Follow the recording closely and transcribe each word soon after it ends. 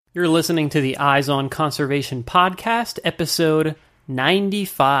You're listening to the Eyes on Conservation podcast, episode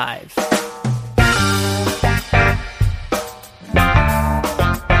 95.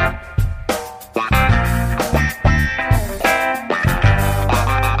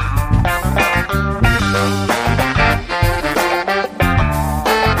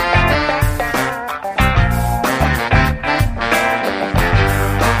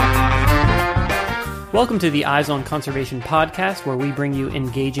 Welcome to the Eyes on Conservation podcast, where we bring you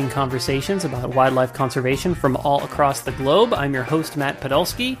engaging conversations about wildlife conservation from all across the globe. I'm your host, Matt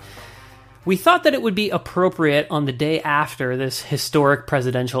Podolsky. We thought that it would be appropriate on the day after this historic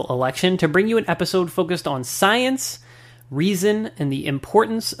presidential election to bring you an episode focused on science, reason, and the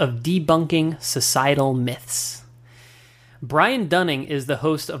importance of debunking societal myths. Brian Dunning is the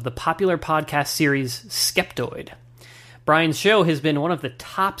host of the popular podcast series Skeptoid. Brian's show has been one of the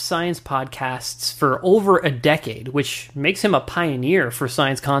top science podcasts for over a decade, which makes him a pioneer for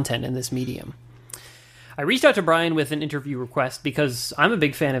science content in this medium. I reached out to Brian with an interview request because I'm a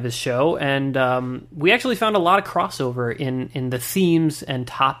big fan of his show, and we actually found a lot of crossover in the themes and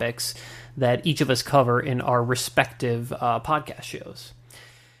topics that each of us cover in our respective podcast shows.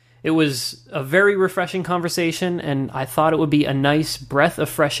 It was a very refreshing conversation, and I thought it would be a nice breath of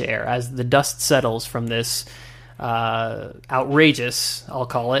fresh air as the dust settles from this outrageous, I'll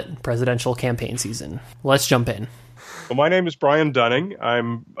call it, presidential campaign season. Let's jump in. Well, my name is Brian Dunning.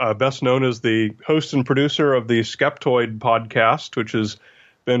 I'm best known as the host and producer of the Skeptoid podcast, which has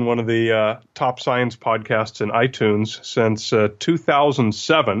been one of the top science podcasts in iTunes since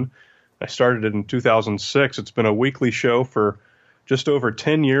 2007. I started it in 2006. It's been a weekly show for just over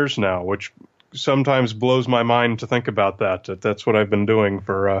 10 years now, which sometimes blows my mind to think about that. That's what I've been doing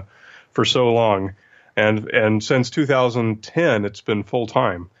for so long. And since 2010, it's been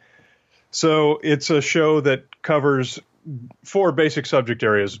full-time. So it's a show that covers four basic subject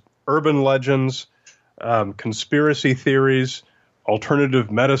areas: urban legends, conspiracy theories, alternative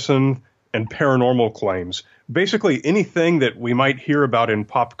medicine, and paranormal claims. Basically anything that we might hear about in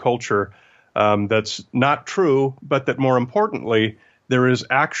pop culture that's not true, but that more importantly, there is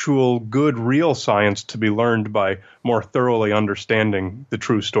actual good, real science to be learned by more thoroughly understanding the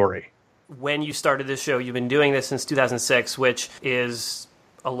true story. When you started this show, you've been doing this since 2006, which is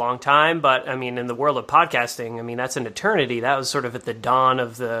a long time, but I mean, in the world of podcasting, I mean, that's an eternity. That was sort of at the dawn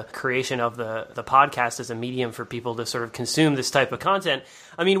of the creation of the podcast as a medium for people to sort of consume this type of content.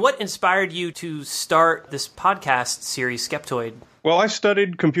 I mean, what inspired you to start this podcast series, Skeptoid? Well, I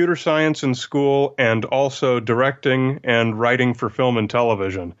studied computer science in school and also directing and writing for film and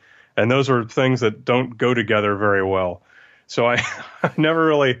television. And those are things that don't go together very well. So I never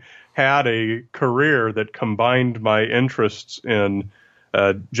really had a career that combined my interests in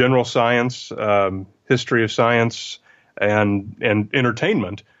general science, history of science, and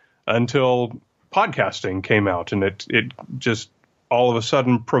entertainment until podcasting came out. And it just all of a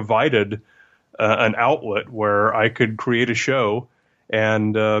sudden provided an outlet where I could create a show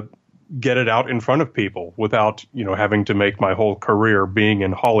and get it out in front of people without, having to make my whole career being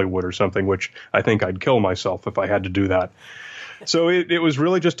in Hollywood or something, which I think I'd kill myself if I had to do that. So it was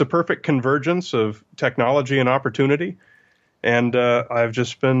really just a perfect convergence of technology and opportunity, and I've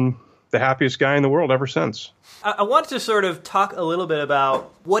just been the happiest guy in the world ever since. I want to sort of talk a little bit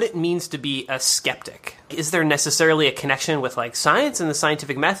about what it means to be a skeptic. Is there necessarily a connection with like science and the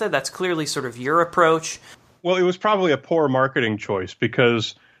scientific method? That's clearly sort of your approach. Well, it was probably a poor marketing choice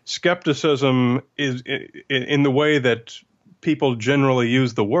because skepticism is in the way that people generally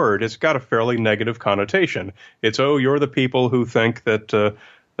use the word, it's got a fairly negative connotation. It's, you're the people who think that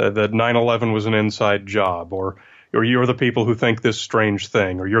that 9/11 was an inside job, or you're the people who think this strange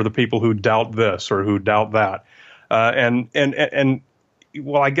thing, or you're the people who doubt this or who doubt that. And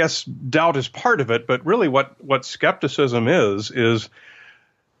well, I guess doubt is part of it, but really what skepticism is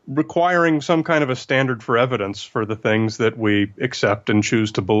requiring some kind of a standard for evidence for the things that we accept and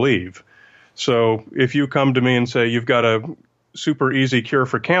choose to believe. So if you come to me and say you've got a super easy cure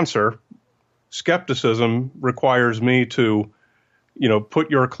for cancer, skepticism requires me to,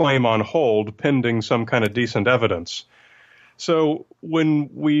 put your claim on hold pending some kind of decent evidence. So when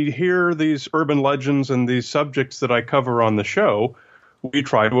we hear these urban legends and these subjects that I cover on the show, we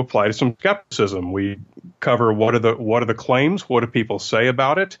try to apply to some skepticism. We cover what are the claims, what do people say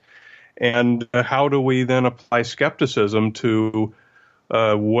about it, and how do we then apply skepticism to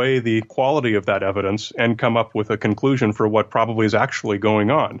weigh the quality of that evidence and come up with a conclusion for what probably is actually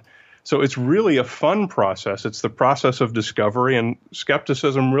going on. So it's really a fun process. It's the process of discovery, and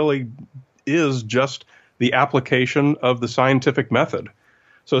skepticism really is just the application of the scientific method.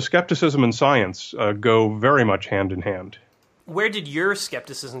 So skepticism and science go very much hand in hand. Where did your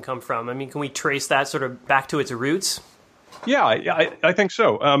skepticism come from? I mean, can we trace that sort of back to its roots? Yeah, I think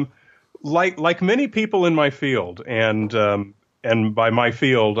so. Like many people in my field, and by my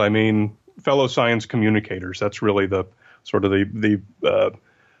field I mean fellow science communicators. That's really the sort of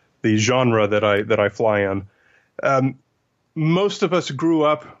the genre that I fly in. Most of us grew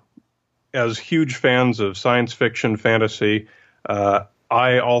up as huge fans of science fiction, fantasy.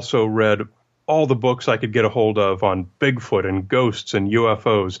 I also read all the books I could get a hold of on Bigfoot and ghosts and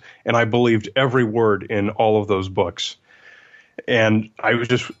UFOs, and I believed every word in all of those books. And I was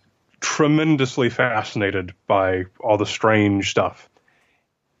just tremendously fascinated by all the strange stuff.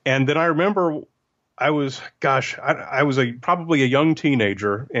 And then I remember I was probably a young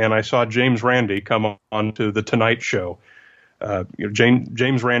teenager, and I saw James Randi come on to The Tonight Show.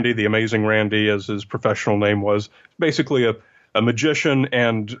 James Randi, the Amazing Randi, as his professional name was, basically a magician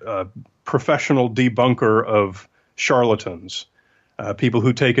and professional debunker of charlatans, people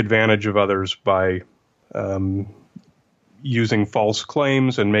who take advantage of others by using false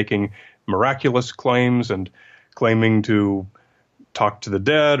claims and making miraculous claims and claiming to talk to the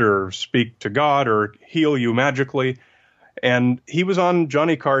dead or speak to God or heal you magically. And he was on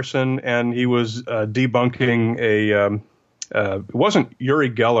Johnny Carson, and he was debunking it wasn't Uri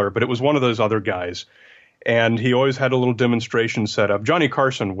Geller, but it was one of those other guys. And he always had a little demonstration set up. Johnny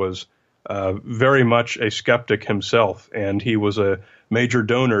Carson was very much a skeptic himself, and he was a major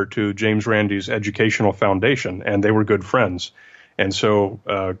donor to James Randi's educational foundation, and they were good friends. And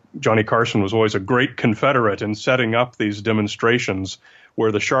so Johnny Carson was always a great confederate in setting up these demonstrations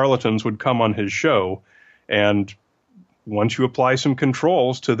where the charlatans would come on his show, and once you apply some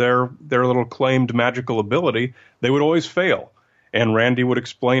controls to their little claimed magical ability, they would always fail. And Randi would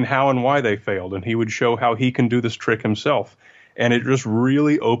explain how and why they failed, and he would show how he can do this trick himself. And it just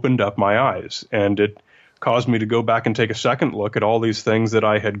really opened up my eyes, and it caused me to go back and take a second look at all these things that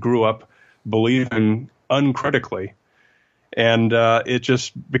I had grew up believing uncritically. And it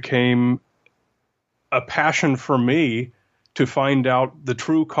just became a passion for me to find out the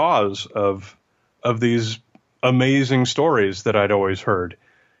true cause of these amazing stories that I'd always heard.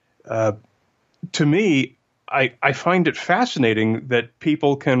 To me, I find it fascinating that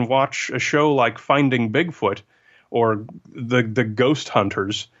people can watch a show like Finding Bigfoot or the Ghost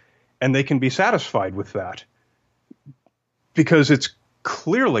Hunters, and they can be satisfied with that because it's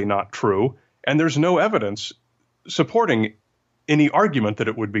clearly not true, and there's no evidence supporting any argument that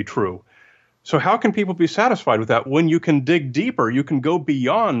it would be true. So how can people be satisfied with that when you can dig deeper? You can go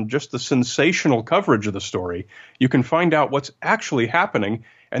beyond just the sensational coverage of the story. You can find out what's actually happening,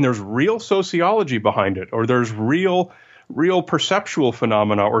 and there's real sociology behind it, or there's real perceptual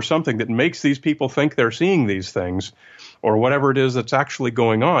phenomena or something that makes these people think they're seeing these things, or whatever it is that's actually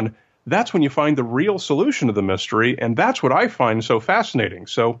going on. That's when you find the real solution to the mystery, and that's what I find so fascinating.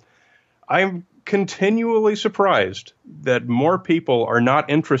 So I'm continually surprised that more people are not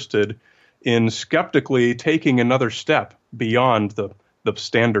interested in skeptically taking another step beyond the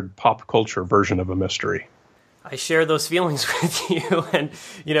standard pop culture version of a mystery. I share those feelings with you, and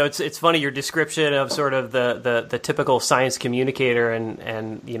it's funny, your description of sort of the typical science communicator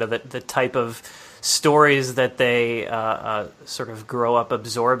and the type of stories that they sort of grow up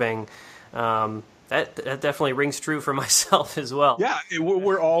absorbing. That definitely rings true for myself as well. Yeah,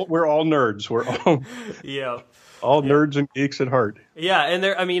 we're all nerds. We're all all nerds and geeks at heart. Yeah, and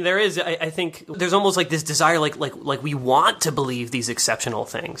there is. I think there's almost like this desire, like we want to believe these exceptional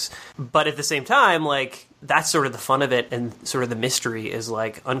things, but at the same time, like that's sort of the fun of it, and sort of the mystery is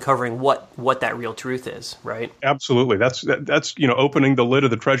like uncovering what that real truth is, right? Absolutely. That's opening the lid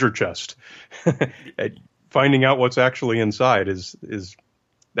of the treasure chest, finding out what's actually inside is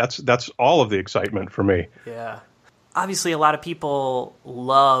that's all of the excitement for me. Yeah. Obviously, a lot of people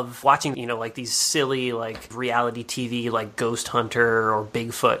love watching, like these silly, like reality TV, like Ghost Hunter or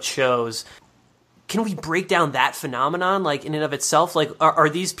Bigfoot shows. Can we break down that phenomenon, like in and of itself? Like, are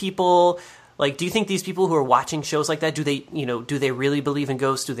these people, like, do you think these people who are watching shows like that, do they really believe in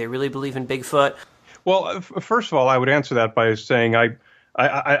ghosts? Do they really believe in Bigfoot? Well, first of all, I would answer that by saying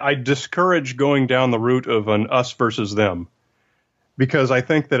I discourage going down the route of an us versus them. Because I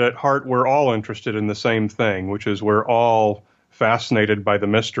think that at heart, we're all interested in the same thing, which is we're all fascinated by the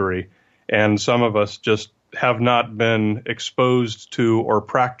mystery. And some of us just have not been exposed to or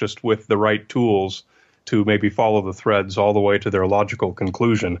practiced with the right tools to maybe follow the threads all the way to their logical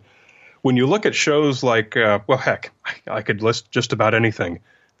conclusion. When you look at shows like, I could list just about anything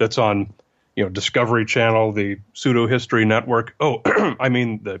that's on, Discovery Channel, the Pseudo History Network. I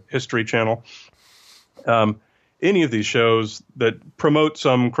mean the History Channel. Any of these shows that promote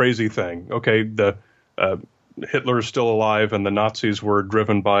some crazy thing. Okay, the Hitler is still alive and the Nazis were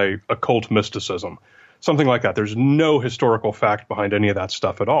driven by occult mysticism. Something like that. There's no historical fact behind any of that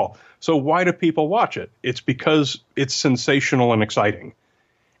stuff at all. So why do people watch it? It's because it's sensational and exciting.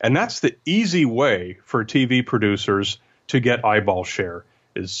 And that's the easy way for TV producers to get eyeball share,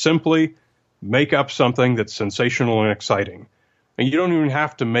 is simply make up something that's sensational and exciting. And you don't even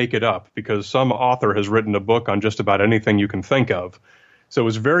have to make it up, because some author has written a book on just about anything you can think of. So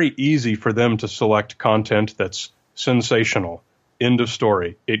it's very easy for them to select content that's sensational. End of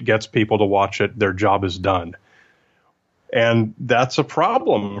story. It gets people to watch it. Their job is done. And that's a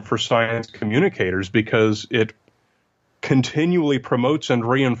problem for science communicators, because it continually promotes and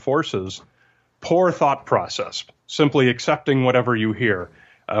reinforces poor thought process, simply accepting whatever you hear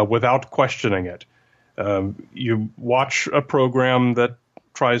without questioning it. You watch a program that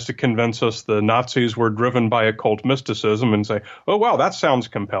tries to convince us the Nazis were driven by occult mysticism and say, oh, wow, that sounds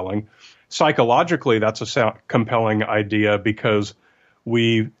compelling. Psychologically, that's a compelling idea, because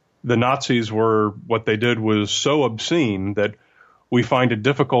the Nazis what they did was so obscene that we find it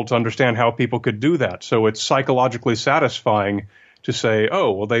difficult to understand how people could do that. So it's psychologically satisfying to say,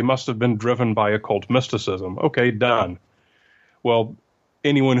 oh, well, they must have been driven by occult mysticism. Okay, done. Well,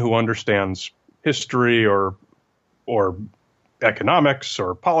 anyone who understands history or economics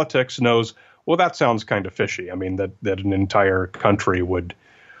or politics knows, well, that sounds kind of fishy. I mean, that an entire country would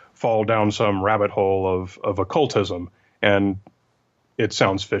fall down some rabbit hole of occultism, and it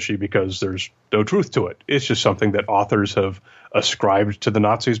sounds fishy because there's no truth to it. It's just something that authors have ascribed to the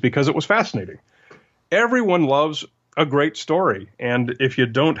Nazis because it was fascinating. Everyone loves a great story, and if you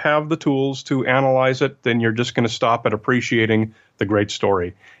don't have the tools to analyze it, then you're just going to stop at appreciating the great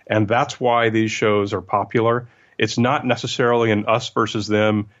story. And that's why these shows are popular. It's not necessarily an us versus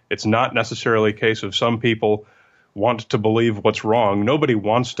them. It's not necessarily a case of some people want to believe what's wrong. Nobody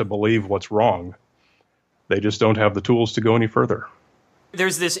wants to believe what's wrong. They just don't have the tools to go any further.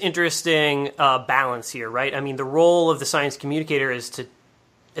 There's this interesting balance here, right? I mean, the role of the science communicator is to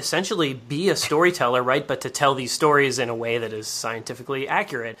essentially be a storyteller, right? But to tell these stories in a way that is scientifically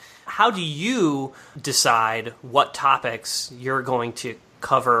accurate. How do you decide what topics you're going to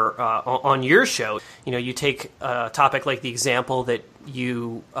cover on your show? You know, you take a topic like the example that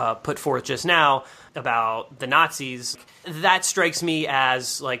you put forth just now about the Nazis. That strikes me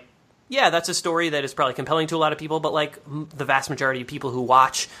as like, yeah, that's a story that is probably compelling to a lot of people, but like the vast majority of people who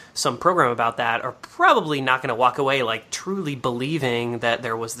watch some program about that are probably not going to walk away like truly believing that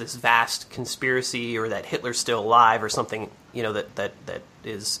there was this vast conspiracy or that Hitler's still alive or something, you know, that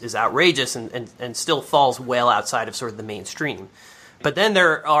is outrageous and still falls well outside of sort of the mainstream. But then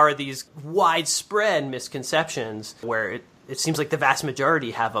there are these widespread misconceptions where it seems like the vast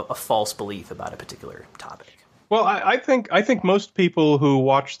majority have a false belief about a particular topic. Well, I think most people who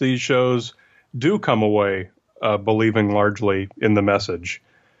watch these shows do come away believing largely in the message.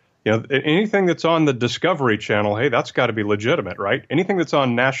 You know, anything that's on the Discovery Channel, hey, that's got to be legitimate, right? Anything that's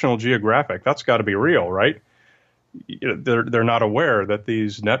on National Geographic, that's got to be real, right? They're not aware that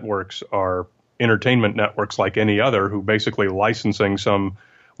these networks are entertainment networks like any other, who basically licensing some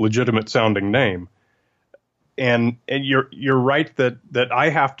legitimate sounding name. And you're right that I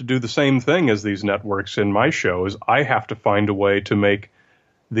have to do the same thing as these networks in my shows. I have to find a way to make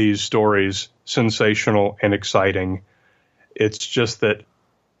these stories sensational and exciting. It's just that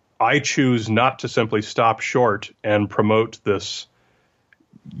I choose not to simply stop short and promote this,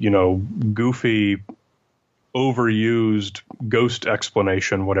 you know, goofy, overused ghost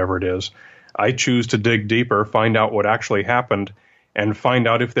explanation, whatever it is. I choose to dig deeper, find out what actually happened, and find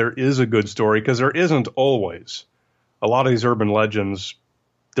out if there is a good story, because there isn't always. A lot of these urban legends,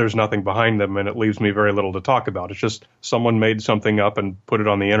 there's nothing behind them, and it leaves me very little to talk about. It's just someone made something up and put it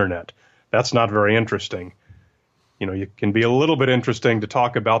on the internet. That's not very interesting. You know, it can be a little bit interesting to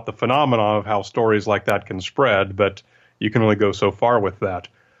talk about the phenomena of how stories like that can spread, but you can only go so far with that.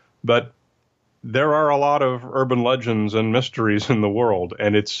 But there are a lot of urban legends and mysteries in the world,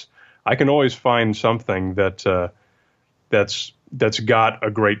 and I can always find something that's got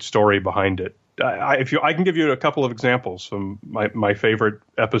a great story behind it. I can give you a couple of examples from my favorite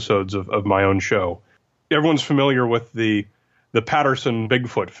episodes of my own show. Everyone's familiar with the Patterson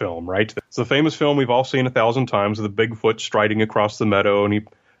Bigfoot film, right? It's the famous film we've all seen 1,000 times, of the Bigfoot striding across the meadow, and he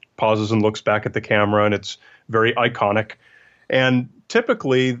pauses and looks back at the camera, and it's very iconic. And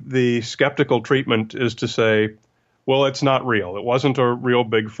typically the skeptical treatment is to say, well, it's not real. It wasn't a real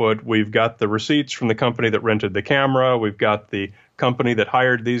Bigfoot. We've got the receipts from the company that rented the camera. We've got the company that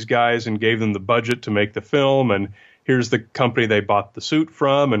hired these guys and gave them the budget to make the film. And here's the company they bought the suit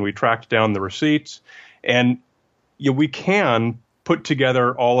from. And we tracked down the receipts. And we can put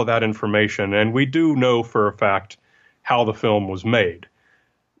together all of that information, and we do know for a fact how the film was made.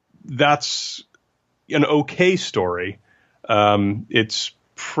 That's an okay story. It's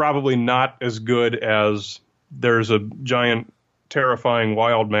probably not as good as there's a giant, terrifying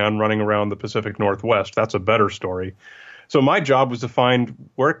wild man running around the Pacific Northwest. That's a better story. So my job was to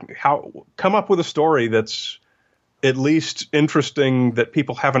come up with a story that's at least interesting, that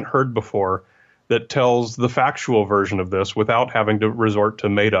people haven't heard before, that tells the factual version of this without having to resort to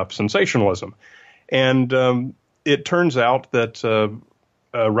made-up sensationalism. And it turns out that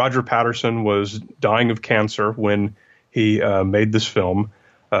Roger Patterson was dying of cancer when he made this film.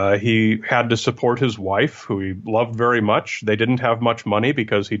 He had to support his wife, who he loved very much. They didn't have much money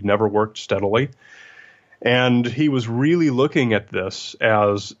because he'd never worked steadily. And he was really looking at this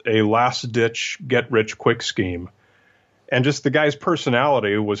as a last-ditch, get-rich-quick scheme. And just the guy's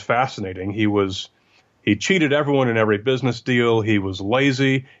personality was fascinating. He cheated everyone in every business deal. He was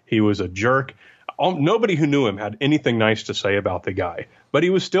lazy. He was a jerk. Nobody who knew him had anything nice to say about the guy. But he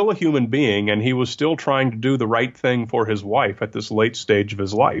was still a human being, and he was still trying to do the right thing for his wife at this late stage of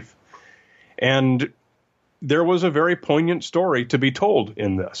his life. And there was a very poignant story to be told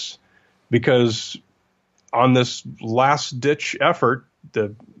in this, because on this last-ditch effort,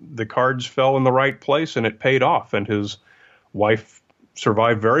 the cards fell in the right place, and it paid off, and his wife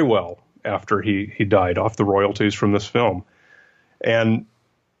survived very well after he died off the royalties from this film. And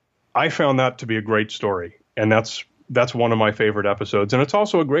I found that to be a great story, and that's one of my favorite episodes. And it's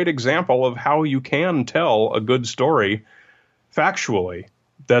also a great example of how you can tell a good story factually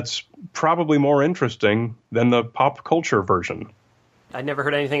that's probably more interesting than the pop culture version. I never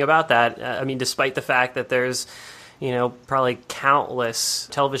heard anything about that. I mean, despite the fact that there's, probably countless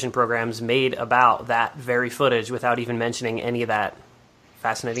television programs made about that very footage without even mentioning any of that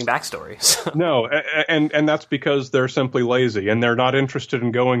fascinating backstory. No, and that's because they're simply lazy, and they're not interested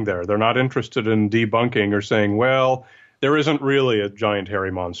in going there. They're not interested in debunking or saying, well, there isn't really a giant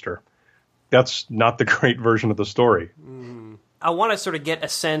hairy monster. That's not the great version of the story. I want to sort of get a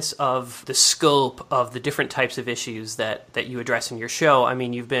sense of the scope of the different types of issues that you address in your show. I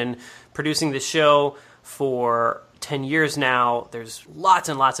mean, you've been producing this show for 10 years now. There's lots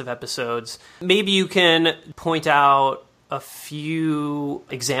and lots of episodes. Maybe you can point out a few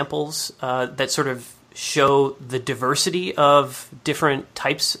examples that sort of show the diversity of different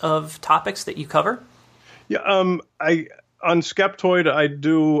types of topics that you cover? Yeah, on Skeptoid, I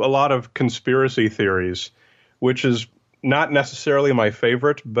do a lot of conspiracy theories, which is not necessarily my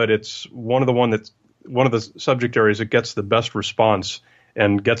favorite, but it's one of the subject areas that gets the best response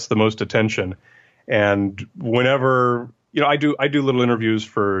and gets the most attention. And whenever, I do little interviews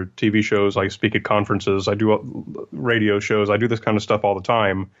for TV shows. I speak at conferences. I do radio shows. I do this kind of stuff all the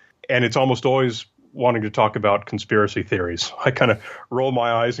time. And it's almost always wanting to talk about conspiracy theories. I kind of roll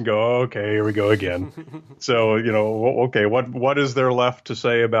my eyes and go, oh, okay, here we go again. So, okay, what is there left to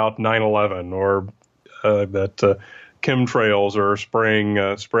say about 9/11 or that chemtrails are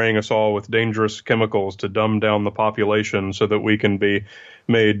spraying us all with dangerous chemicals to dumb down the population so that we can be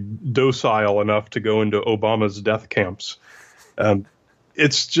made docile enough to go into Obama's death camps.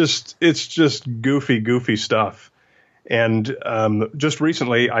 It's just goofy stuff. And just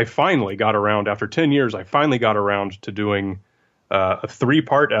recently, I finally got around, after 10 years, to doing a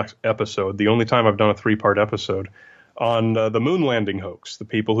 3-part episode, the only time I've done a 3-part episode, on the moon landing hoax, the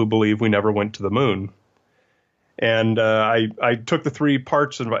people who believe we never went to the moon. And I took the 3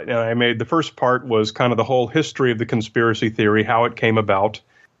 parts and I made the first part was kind of the whole history of the conspiracy theory, how it came about.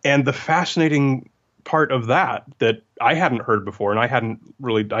 And the fascinating part of that I hadn't heard before and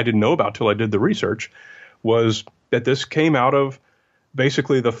I didn't know about till I did the research, was that this came out of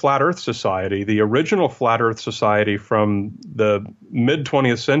basically the Flat Earth Society, the original Flat Earth Society from the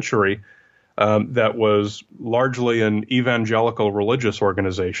mid-20th century, that was largely an evangelical religious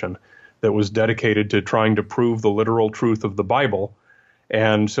organization that was dedicated to trying to prove the literal truth of the Bible.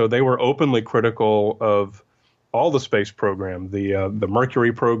 And so they were openly critical of all the space program, the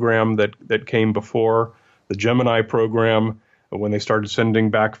Mercury program that came before, the Gemini program, when they started sending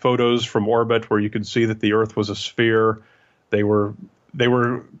back photos from orbit where you could see that the Earth was a sphere. They were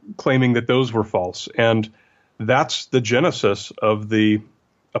claiming that those were false. And that's the genesis of the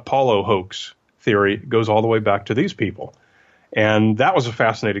Apollo hoax theory. It goes all the way back to these people. And that was a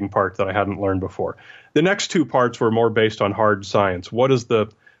fascinating part that I hadn't learned before. The next 2 parts were more based on hard science. What is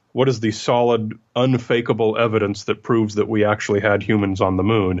the solid, unfakeable evidence that proves that we actually had humans on the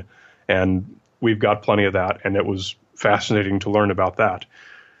moon? And we've got plenty of that, and it was fascinating to learn about that.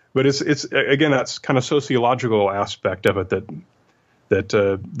 But it's again, that's kind of sociological aspect of it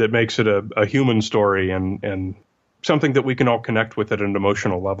that makes it a human story and something that we can all connect with at an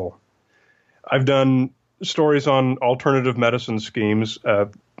emotional level. I've done stories on alternative medicine schemes.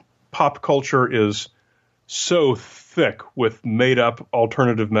 Pop culture is so thick with made-up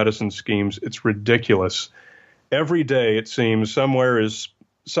alternative medicine schemes. It's ridiculous. Every day, it seems,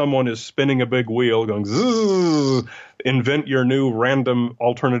 someone is spinning a big wheel going, zzz, invent your new random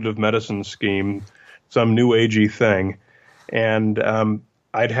alternative medicine scheme, some new agey thing. And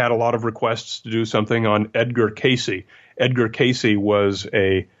I'd had a lot of requests to do something on Edgar Cayce. Edgar Cayce was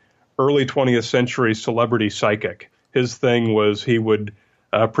a early 20th century celebrity psychic. His thing was he would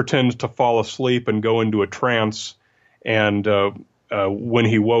pretend to fall asleep and go into a trance, and when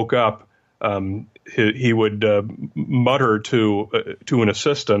he woke up, he would mutter to an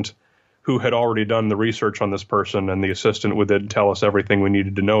assistant who had already done the research on this person, and the assistant would then tell us everything we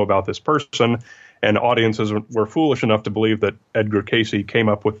needed to know about this person. And audiences were foolish enough to believe that Edgar Cayce came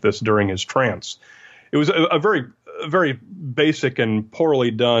up with this during his trance. It was a very basic and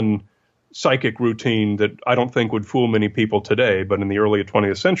poorly done psychic routine that I don't think would fool many people today, but in the early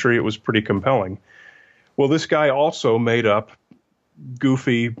 20th century, it was pretty compelling. Well, this guy also made up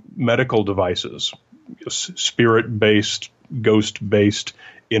goofy medical devices, spirit-based, ghost-based,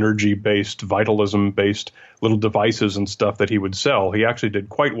 energy-based, vitalism-based little devices and stuff that he would sell. He actually did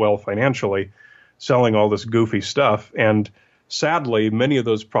quite well financially selling all this goofy stuff, and sadly, many of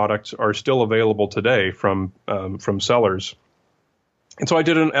those products are still available today from sellers. And so I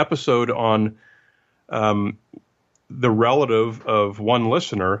did an episode on the relative of one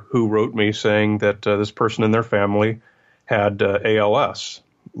listener who wrote me saying that this person in their family had ALS,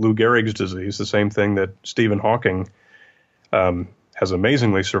 Lou Gehrig's disease, the same thing that Stephen Hawking has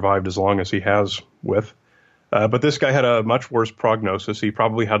amazingly survived as long as he has with. But this guy had a much worse prognosis. He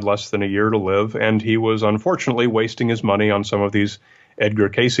probably had less than a year to live, and he was unfortunately wasting his money on some of these Edgar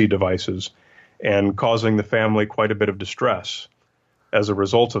Cayce devices and causing the family quite a bit of distress as a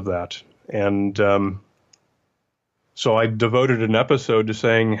result of that. And so I devoted an episode to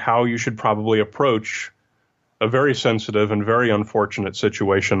saying how you should probably approach a very sensitive and very unfortunate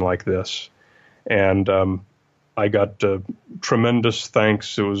situation like this. And I got tremendous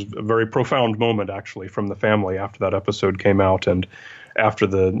thanks. It was a very profound moment, actually, from the family after that episode came out. And after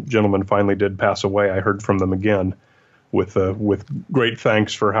the gentleman finally did pass away, I heard from them again with great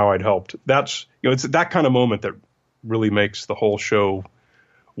thanks for how I'd helped. That's, it's that kind of moment that really makes the whole show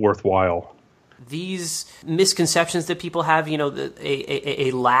worthwhile. These misconceptions that people have,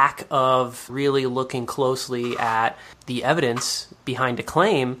 a lack of really looking closely at the evidence behind a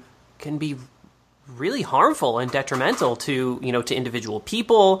claim can be really harmful and detrimental to individual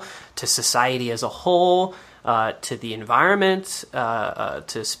people, to society as a whole, to the environment,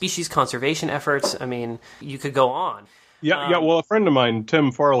 to species conservation efforts. I mean, you could go on. Yeah. Well, a friend of mine,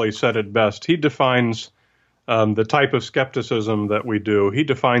 Tim Farley, said it best. He defines the type of skepticism that we do. He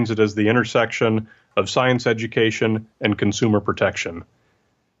defines it as the intersection of science education and consumer protection.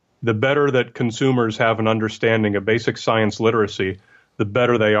 The better that consumers have an understanding of basic science literacy, the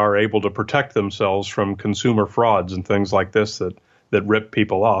better they are able to protect themselves from consumer frauds and things like this that rip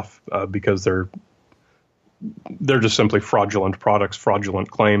people off because they're just simply fraudulent products,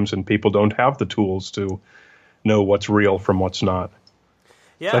 fraudulent claims, and people don't have the tools to know what's real from what's not.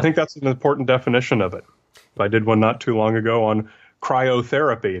 Yeah. So I think that's an important definition of it. I did one not too long ago on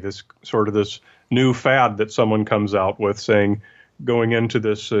cryotherapy, this new fad that someone comes out with saying going into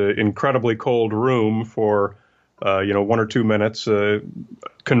this incredibly cold room for 1 or 2 minutes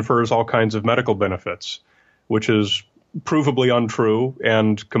confers all kinds of medical benefits, which is provably untrue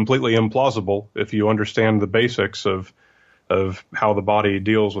and completely implausible if you understand the basics of how the body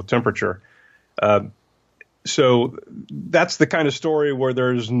deals with temperature. So that's the kind of story where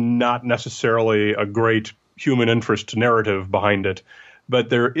there's not necessarily a great human interest narrative behind it, but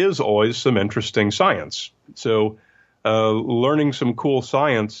there is always some interesting science. So learning some cool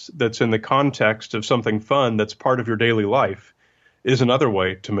science that's in the context of something fun that's part of your daily life is another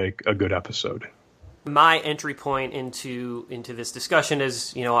way to make a good episode. My entry point into this discussion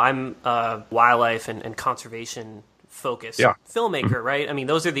is, I'm a wildlife and conservation focused filmmaker, right? I mean,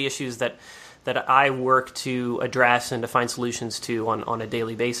 those are the issues that I work to address and to find solutions to on a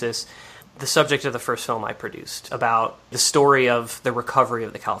daily basis. The subject of the first film I produced about the story of the recovery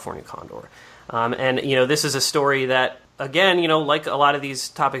of the California condor. And this is a story that, again, like a lot of these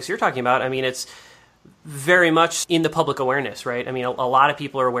topics you're talking about, I mean, it's very much in the public awareness, right? I mean, a lot of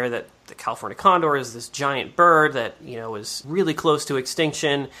people are aware that the California condor is this giant bird that, is really close to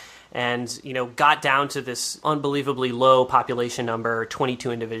extinction. and, got down to this unbelievably low population number,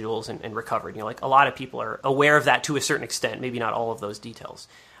 22 individuals, and recovered. Like a lot of people are aware of that to a certain extent, maybe not all of those details.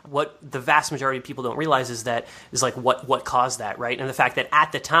 What the vast majority of people don't realize is like what caused that, right? And the fact that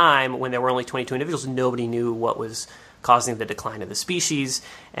at the time when there were only 22 individuals, nobody knew what was causing the decline of the species,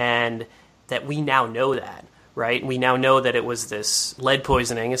 and that we now know that. Right? We now know that it was this lead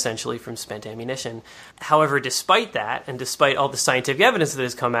poisoning, essentially, from spent ammunition. However, despite that, and despite all the scientific evidence that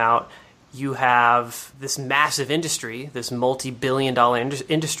has come out, you have this massive industry, this multi-billion-dollar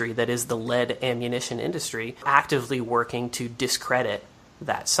industry that is the lead ammunition industry, actively working to discredit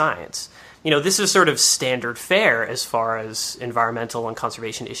that science. This is sort of standard fare as far as environmental and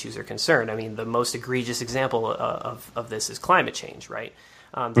conservation issues are concerned. I mean, the most egregious example of this is climate change, right?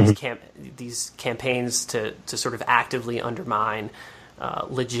 These campaigns to sort of actively undermine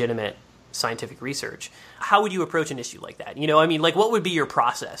legitimate scientific research. How would you approach an issue like that? What would be your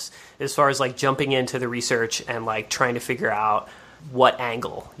process as far as like jumping into the research and like trying to figure out what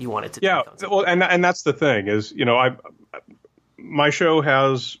angle you wanted to take on something? Well, and that's the thing is, my show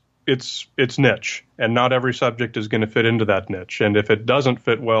has its niche, and not every subject is going to fit into that niche. And if it doesn't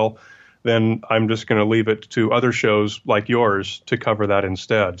fit well, then I'm just going to leave it to other shows like yours to cover that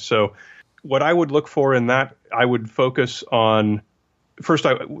instead. So what I would look for in that, I would focus on,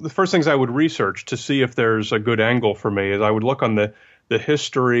 the first things I would research to see if there's a good angle for me is I would look on the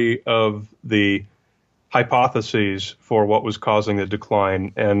history of the hypotheses for what was causing the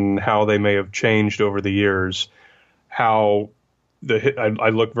decline and how they may have changed over the years. I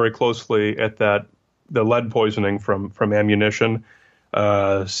look very closely at the lead poisoning from ammunition,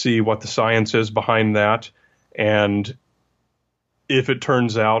 see what the science is behind that. And if it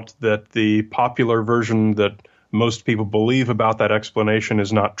turns out that the popular version that most people believe about that explanation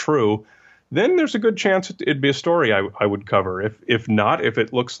is not true, then there's a good chance it'd be a story I would cover. If not, if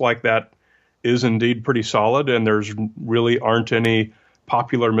it looks like that is indeed pretty solid and there's really aren't any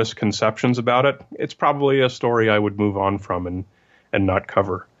popular misconceptions about it, it's probably a story I would move on from and not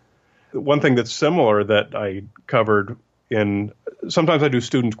cover. One thing that's similar that I covered sometimes I do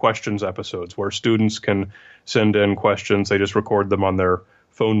student questions episodes where students can send in questions. They just record them on their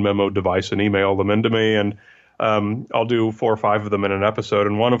phone memo device and email them into me. And I'll do 4 or 5 of them in an episode.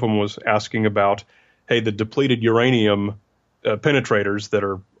 And one of them was asking about, hey, the depleted uranium penetrators that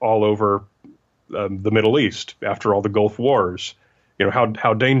are all over the Middle East after all the Gulf Wars,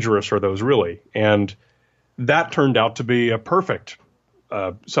 how dangerous are those really? And that turned out to be a perfect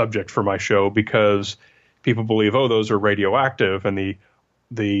subject for my show because people believe, those are radioactive, and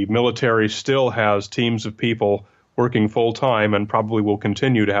the military still has teams of people working full time and probably will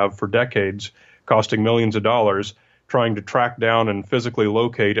continue to have for decades, costing millions of dollars, trying to track down and physically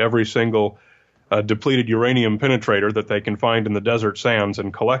locate every single depleted uranium penetrator that they can find in the desert sands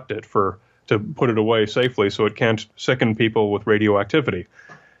and collect it to put it away safely so it can't sicken people with radioactivity.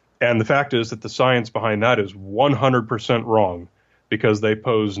 And the fact is that the science behind that is 100% wrong, because they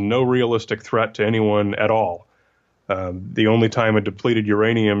pose no realistic threat to anyone at all. The only time a depleted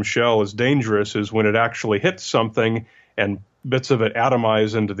uranium shell is dangerous is when it actually hits something and bits of it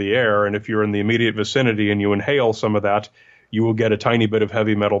atomize into the air. And if you're in the immediate vicinity and you inhale some of that, you will get a tiny bit of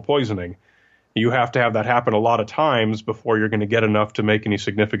heavy metal poisoning. You have to have that happen a lot of times before you're going to get enough to make any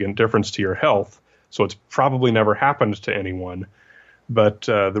significant difference to your health. So it's probably never happened to anyone. But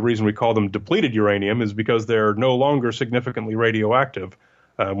the reason we call them depleted uranium is because they're no longer significantly radioactive.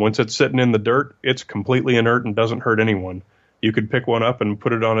 Once it's sitting in the dirt, it's completely inert and doesn't hurt anyone. You could pick one up and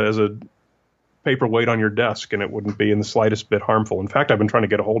put it on as a paperweight on your desk, and it wouldn't be in the slightest bit harmful. In fact, I've been trying to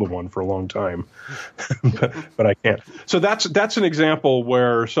get a hold of one for a long time, but I can't. So that's an example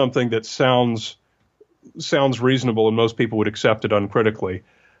where something that sounds reasonable and most people would accept it uncritically,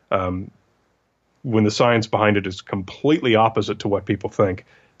 when the science behind it is completely opposite to what people think.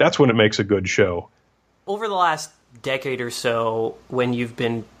 That's when it makes a good show. Over the last decade or so, when you've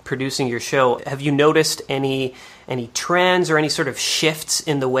been producing your show, have you noticed any trends or any sort of shifts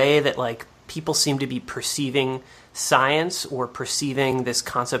in the way that like people seem to be perceiving science or perceiving this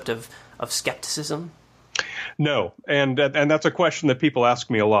concept of skepticism? No, and that's a question that people ask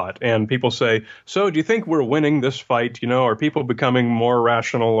me a lot. And people say, so do you think we're winning this fight? Are people becoming more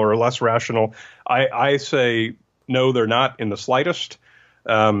rational or less rational? I say, no, they're not in the slightest.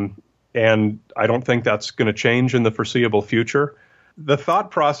 And I don't think that's going to change in the foreseeable future. The thought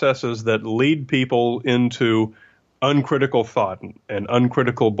processes that lead people into uncritical thought and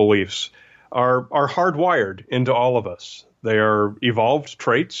uncritical beliefs are hardwired into all of us. They are evolved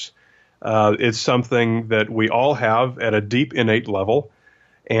traits. It's something that we all have at a deep innate level,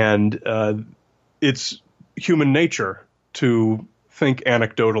 and it's human nature to think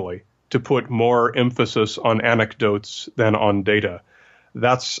anecdotally, to put more emphasis on anecdotes than on data.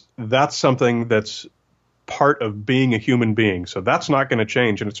 That's something that's part of being a human being. So that's not going to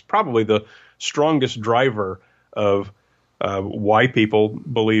change. And it's probably the strongest driver of why people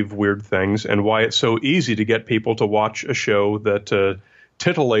believe weird things and why it's so easy to get people to watch a show that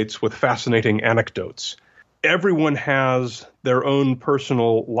titillates with fascinating anecdotes. Everyone has their own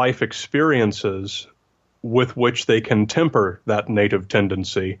personal life experiences with which they can temper that native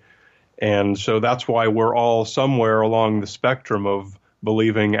tendency. And so that's why we're all somewhere along the spectrum of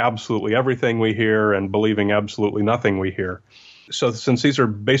believing absolutely everything we hear and believing absolutely nothing we hear. So since these are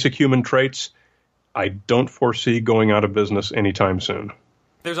basic human traits, I don't foresee going out of business anytime soon.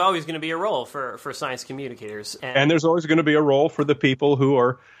 There's always going to be a role for science communicators. And there's always going to be a role for the people who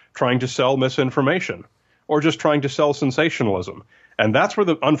are trying to sell misinformation or just trying to sell sensationalism. And that's where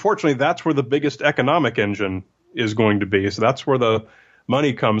unfortunately, that's where the biggest economic engine is going to be. So that's where the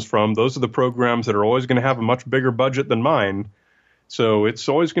money comes from. Those are the programs that are always going to have a much bigger budget than mine. So it's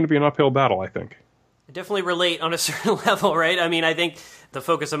always going to be an uphill battle, I think. I definitely relate on a certain level, right? I mean, I think the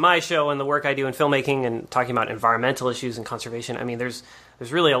focus of my show and the work I do in filmmaking and talking about environmental issues and conservation, I mean, there's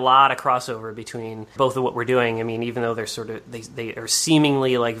really a lot of crossover between both of what we're doing. I mean, even though they're they are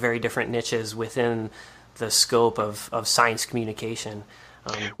seemingly like very different niches within the scope of science communication.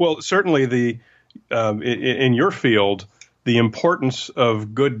 Well, certainly in your field, the importance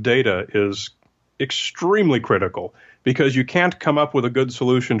of good data is extremely critical, because you can't come up with a good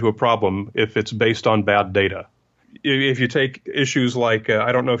solution to a problem if it's based on bad data. If you take issues like,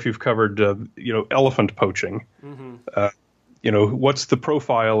 I don't know if you've covered, elephant poaching. Mm-hmm. What's the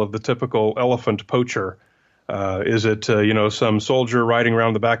profile of the typical elephant poacher? Is it, some soldier riding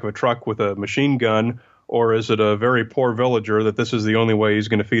around the back of a truck with a machine gun, or is it a very poor villager that this is the only way he's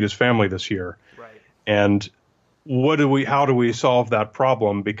going to feed his family this year? Right. And how do we solve that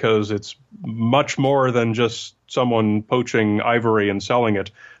problem? Because it's much more than just someone poaching ivory and selling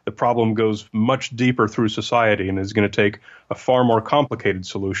it. The problem goes much deeper through society and is going to take a far more complicated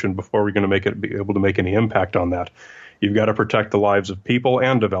solution before we're going to be able to make any impact on that. You've got to protect the lives of people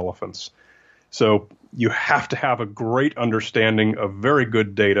and of elephants. So you have to have a great understanding of very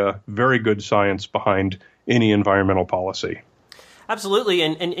good data, very good science behind any environmental policy. Absolutely,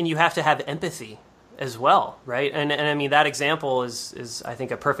 and you have to have empathy as well, right? And I mean, that example is I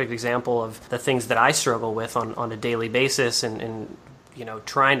think a perfect example of the things that I struggle with on a daily basis, and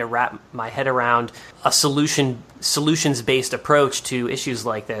trying to wrap my head around a solutions-based approach to issues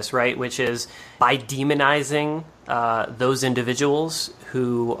like this, right? Which is by demonizing those individuals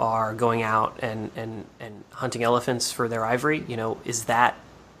who are going out and hunting elephants for their ivory, is that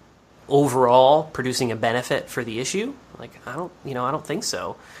overall producing a benefit for the issue? Like, I don't think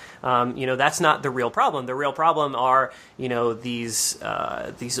so. That's not the real problem. The real problem are, these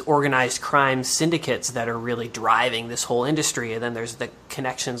organized crime syndicates that are really driving this whole industry. And then there's the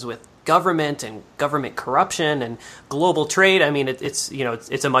connections with government and government corruption and global trade. I mean, it's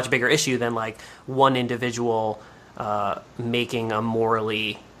a much bigger issue than like one individual making a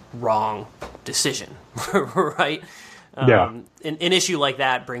morally wrong decision, right? Yeah. An issue like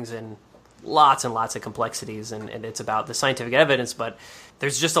that brings in lots and lots of complexities, and it's about the scientific evidence, but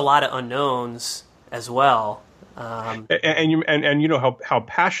there's just a lot of unknowns as well. And you know how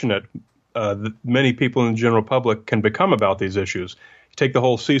passionate many people in the general public can become about these issues. You take the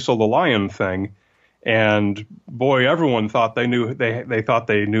whole Cecil the lion thing, and boy, everyone thought they knew they thought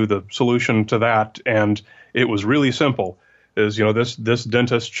they knew the solution to that, and it was really simple. This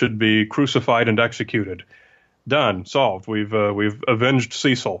dentist should be crucified and executed. Done, solved. We've avenged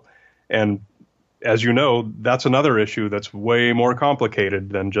Cecil, and as you know, that's another issue that's way more complicated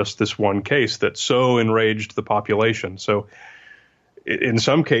than just this one case that so enraged the population. So in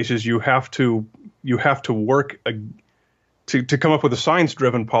some cases, you have to work to come up with a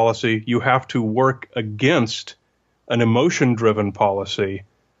science-driven policy. You have to work against an emotion-driven policy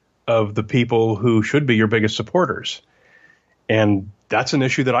of the people who should be your biggest supporters. And that's an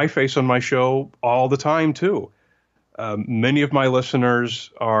issue that I face on my show all the time, too. Many of my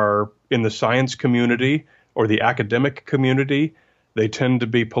listeners are in the science community or the academic community. They tend to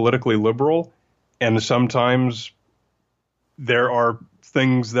be politically liberal, and sometimes there are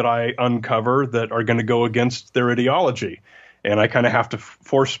things that I uncover that are going to go against their ideology. And I kind of have to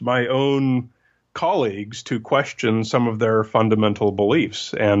force my own colleagues to question some of their fundamental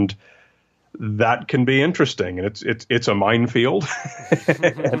beliefs. And that can be interesting. And it's a minefield.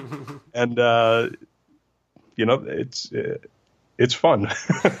 and it's fun.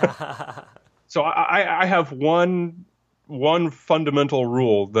 So I have one one fundamental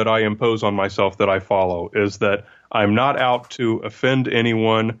rule that I impose on myself that I follow is that I'm not out to offend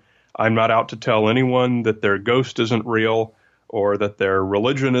anyone. I'm not out to tell anyone that their ghost isn't real or that their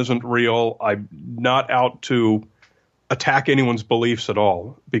religion isn't real. I'm not out to attack anyone's beliefs at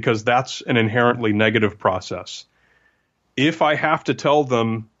all, because that's an inherently negative process. If I have to tell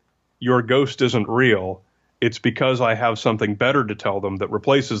them your ghost isn't real, it's because I have something better to tell them that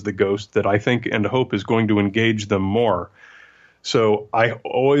replaces the ghost that I think and hope is going to engage them more. So I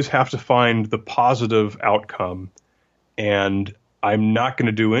always have to find the positive outcome, and I'm not going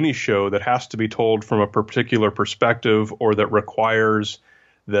to do any show that has to be told from a particular perspective or that requires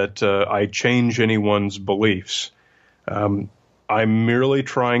that I change anyone's beliefs. I'm merely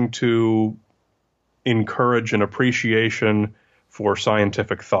trying to encourage an appreciation for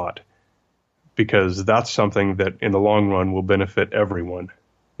scientific thought, because that's something that in the long run will benefit everyone,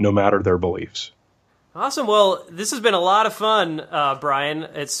 no matter their beliefs. Awesome. Well, this has been a lot of fun, Brian.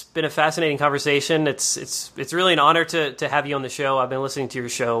 It's been a fascinating conversation. It's really an honor to have you on the show. I've been listening to your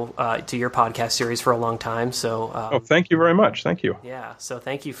show, to your podcast series for a long time. So, thank you very much. Thank you. Yeah. So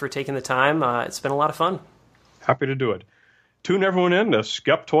thank you for taking the time. It's been a lot of fun. Happy to do it. Tune everyone in to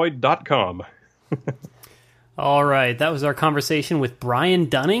skeptoid.com. All right. That was our conversation with Brian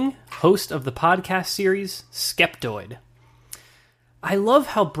Dunning, host of the podcast series Skeptoid. I love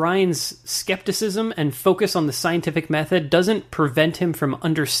how Brian's skepticism and focus on the scientific method doesn't prevent him from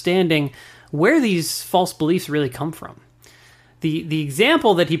understanding where these false beliefs really come from. The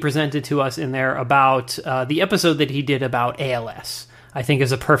example that he presented to us in there about the episode that he did about ALS, I think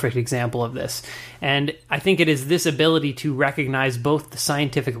is a perfect example of this. And I think it is this ability to recognize both the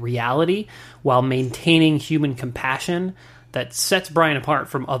scientific reality while maintaining human compassion that sets Brian apart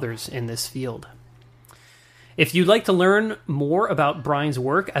from others in this field. If you'd like to learn more about Brian's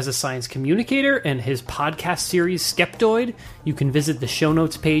work as a science communicator and his podcast series Skeptoid, you can visit the show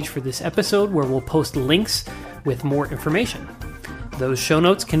notes page for this episode, where we'll post links with more information. Those show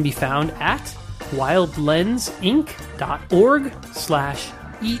notes can be found at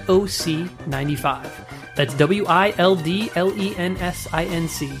wildlensinc.org/EOC95. That's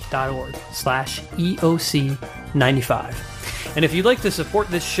wildlensinc.org/EOC95. And if you'd like to support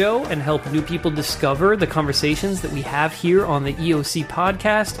this show and help new people discover the conversations that we have here on the EOC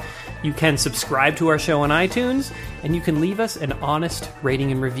podcast, you can subscribe to our show on iTunes, and you can leave us an honest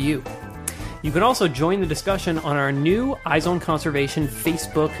rating and review. You can also join the discussion on our new Eyes on Conservation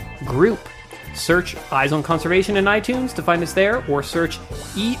Facebook group. Search Eyes on Conservation in iTunes to find us there, or search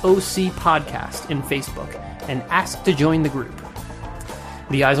EOC Podcast in Facebook and ask to join the group.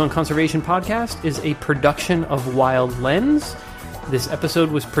 The Eyes on Conservation podcast is a production of Wild Lens. This episode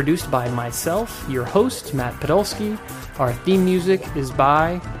was produced by myself, your host, Matt Podolsky. Our theme music is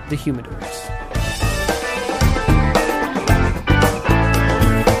by The Humidors.